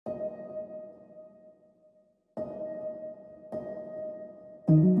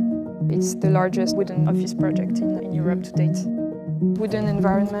It's the largest wooden office project in Europe to date. Wooden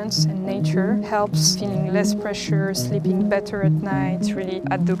environments and nature helps feeling less pressure, sleeping better at night, really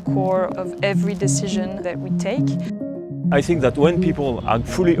at the core of every decision that we take. I think that when people are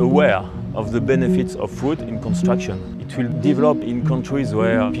fully aware of the benefits of wood in construction, it will develop in countries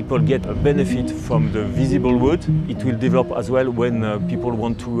where people get a benefit from the visible wood. It will develop as well when people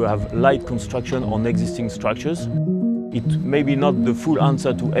want to have light construction on existing structures. It may be not the full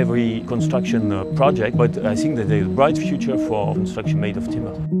answer to every construction project, but I think that there is a bright future for construction made of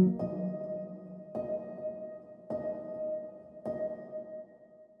timber.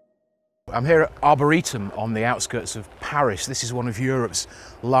 I'm here at Arboretum on the outskirts of Paris. This is one of Europe's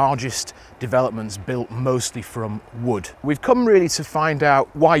largest developments built mostly from wood. We've come really to find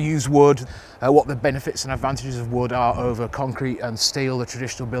out why use wood, what the benefits and advantages of wood are over concrete and steel, the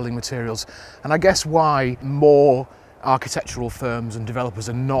traditional building materials, and I guess why more architectural firms and developers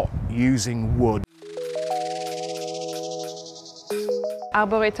are not using wood.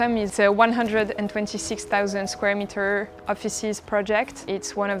 Arboretum is a 126,000 square meter offices project.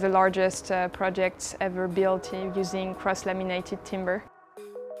 It's one of the largest projects ever built using cross-laminated timber.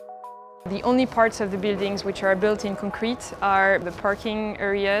 The only parts of the buildings which are built in concrete are the parking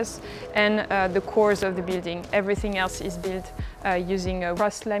areas and the cores of the building. Everything else is built using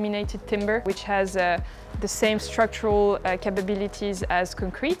cross-laminated timber, which has the same structural capabilities as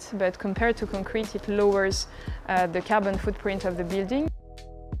concrete, but compared to concrete, it lowers the carbon footprint of the building.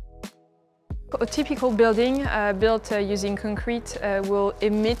 A typical building built using concrete will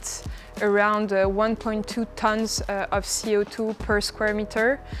emit around 1.2 tons of CO2 per square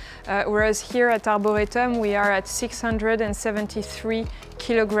meter, whereas here at Arboretum we are at 673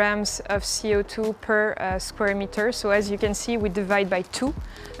 kilograms of CO2 per square meter. So as you can see, we divide by 2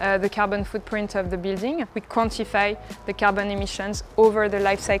 the carbon footprint of the building. We quantify the carbon emissions over the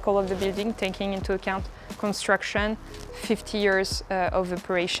life cycle of the building, taking into account construction, 50 years of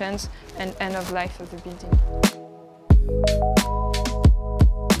operations and end of life of the building.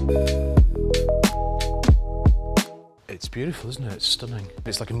 It's beautiful, isn't it? It's stunning.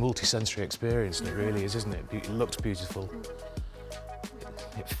 It's like a multi-sensory experience, and it really is, isn't it? It looks beautiful.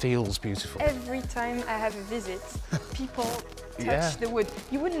 It feels beautiful. Every time I have a visit, people touch the wood.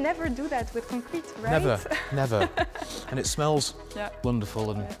 You would never do that with concrete, right? Never, never. And it smells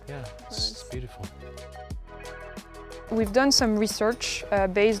wonderful, and it's beautiful. We've done some research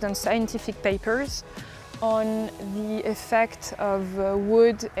based on scientific papers on the effect of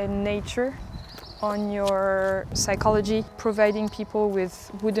wood and nature on your psychology. Providing people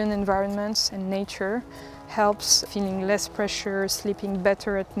with wooden environments and nature helps feeling less pressure, sleeping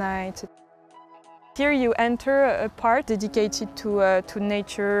better at night. Here you enter a part dedicated to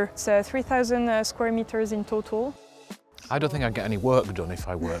nature. It's 3,000 square meters in total. I don't think I'd get any work done if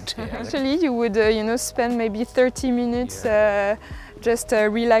I worked here. Actually, you would spend maybe 30 minutes just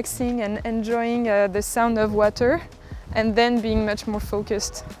relaxing and enjoying the sound of water, and then being much more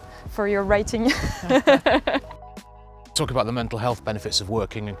focused for your writing. Talk about the mental health benefits of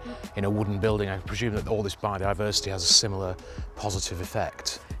working in a wooden building. I presume that all this biodiversity has a similar positive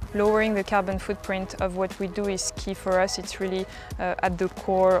effect. Lowering the carbon footprint of what we do is key for us. It's really at the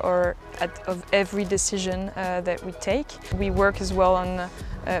core of every decision that we take. We work as well on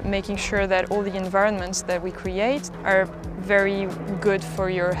making sure that all the environments that we create are very good for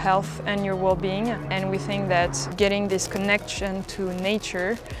your health and your well-being, and we think that getting this connection to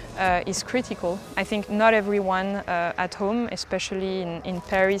nature is critical. I think not everyone at home, especially in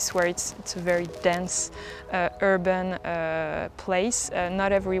Paris, where it's a very dense urban place,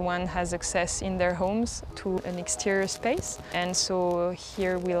 not everyone has access in their homes to an exterior space, and so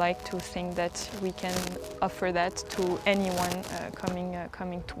here we like to think that we can offer that to anyone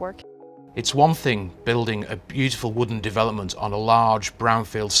coming to work. It's one thing building a beautiful wooden development on a large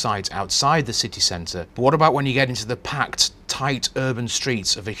brownfield site outside the city centre, but what about when you get into the packed, tight urban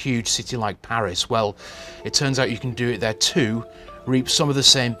streets of a huge city like Paris? Well, it turns out you can do it there too, reap some of the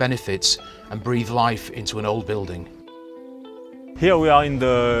same benefits and breathe life into an old building. Here we are in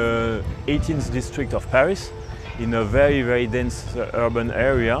the 18th district of Paris, in a very, very dense urban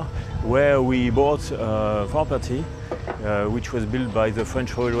area, where we bought property which was built by the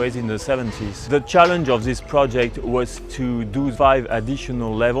French railways in the 70s. The challenge of this project was to do 5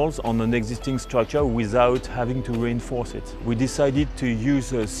 additional levels on an existing structure without having to reinforce it. We decided to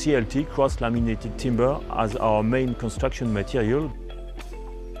use CLT, cross-laminated timber, as our main construction material.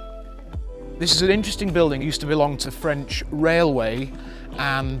 This is an interesting building. It used to belong to French Railway,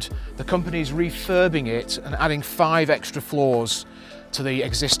 and the company's refurbing it and adding 5 extra floors to the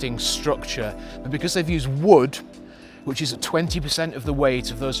existing structure. But because they've used wood, which is at 20% of the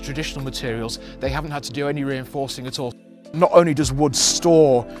weight of those traditional materials. They haven't had to do any reinforcing at all. Not only does wood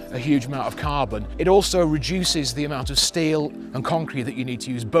store a huge amount of carbon, it also reduces the amount of steel and concrete that you need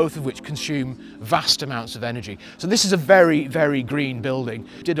to use, both of which consume vast amounts of energy. So this is a very, very green building.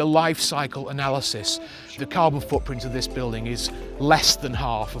 Did a life cycle analysis. The carbon footprint of this building is less than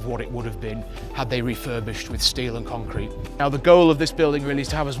half of what it would have been had they refurbished with steel and concrete. Now the goal of this building really is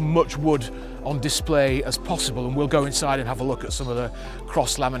to have as much wood on display as possible, and we'll go inside and have a look at some of the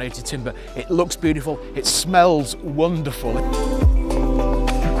cross-laminated timber. It looks beautiful, it smells wonderful.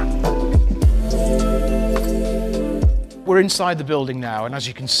 We're inside the building now, and as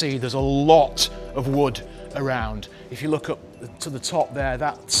you can see there's a lot of wood around. If you look up to the top there,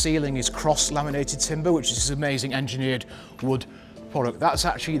 that ceiling is cross-laminated timber, which is this amazing engineered wood product. That's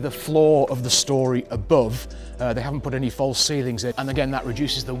actually the floor of the story above. They haven't put any false ceilings in, and again that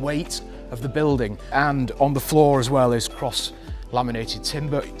reduces the weight of the building. And on the floor as well is cross-laminated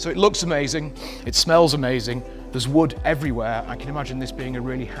timber. So it looks amazing, it smells amazing, there's wood everywhere. I can imagine this being a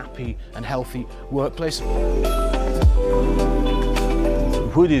really happy and healthy workplace.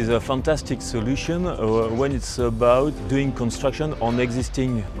 Wood is a fantastic solution when it's about doing construction on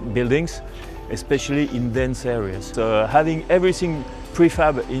existing buildings, especially in dense areas. Having everything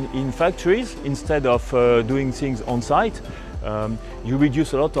prefab in factories instead of doing things on site, you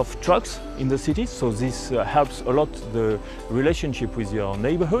reduce a lot of trucks in the cities, so this helps a lot the relationship with your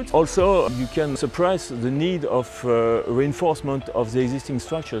neighborhood. Also, you can suppress the need of reinforcement of the existing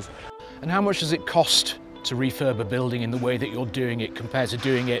structures. And how much does it cost to refurb a building in the way that you're doing it compared to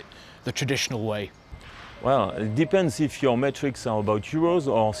doing it the traditional way? Well, it depends if your metrics are about euros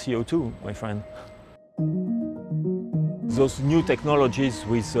or CO2, my friend. Those new technologies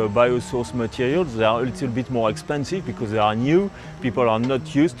with biosourced materials, they are a little bit more expensive because they are new. People are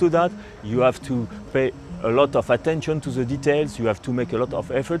not used to that. You have to pay a lot of attention to the details. You have to make a lot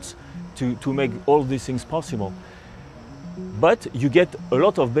of efforts to make all these things possible. But you get a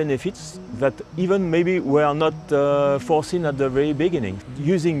lot of benefits that even maybe were not foreseen at the very beginning.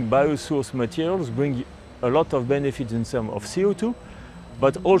 Using biosourced materials brings a lot of benefits in terms of CO2,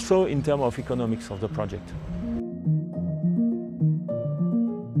 but also in terms of economics of the project.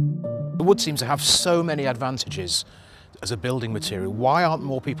 The wood seems to have so many advantages as a building material. Why aren't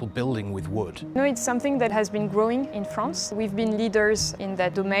more people building with wood? No, it's something that has been growing in France. We've been leaders in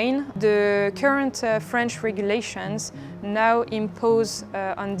that domain. The current French regulations now impose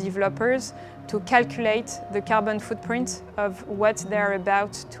on developers to calculate the carbon footprint of what they're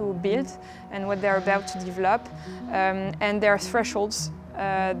about to build and what they're about to develop. And there are thresholds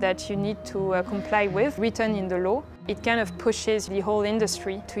that you need to comply with, written in the law. It kind of pushes the whole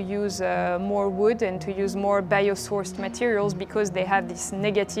industry to use more wood and to use more biosourced materials because they have this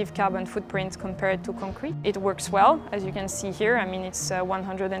negative carbon footprint compared to concrete. It works well, as you can see here. I mean, it's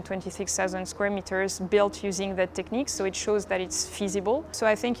 126,000 square meters built using that technique, so it shows that it's feasible. So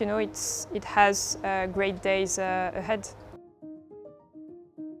I think, you know, it has great days ahead.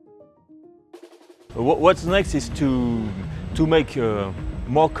 What's next is to make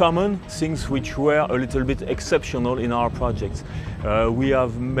more common things which were a little bit exceptional in our projects. We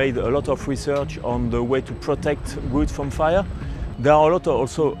have made a lot of research on the way to protect wood from fire. There are a lot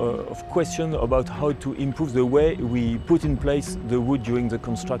of questions about how to improve the way we put in place the wood during the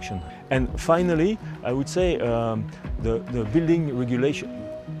construction. And finally, I would say the building regulation,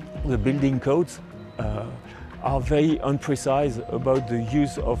 the building codes are very imprecise about the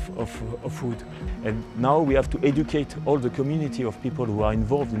use of wood. And now we have to educate all the community of people who are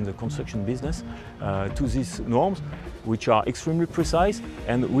involved in the construction business to these norms, which are extremely precise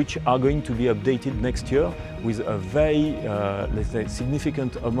and which are going to be updated next year with a very, let's say,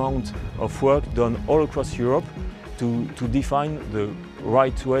 significant amount of work done all across Europe to define the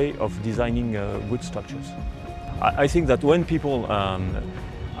right way of designing wood structures. I think that when people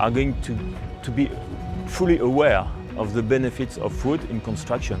are going to be fully aware of the benefits of wood in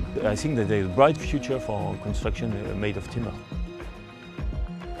construction, I think that there is a bright future for construction made of timber.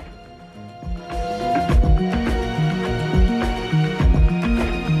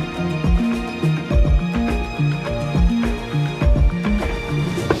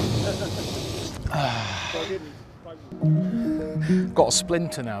 Got a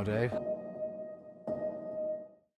splinter now, Dave.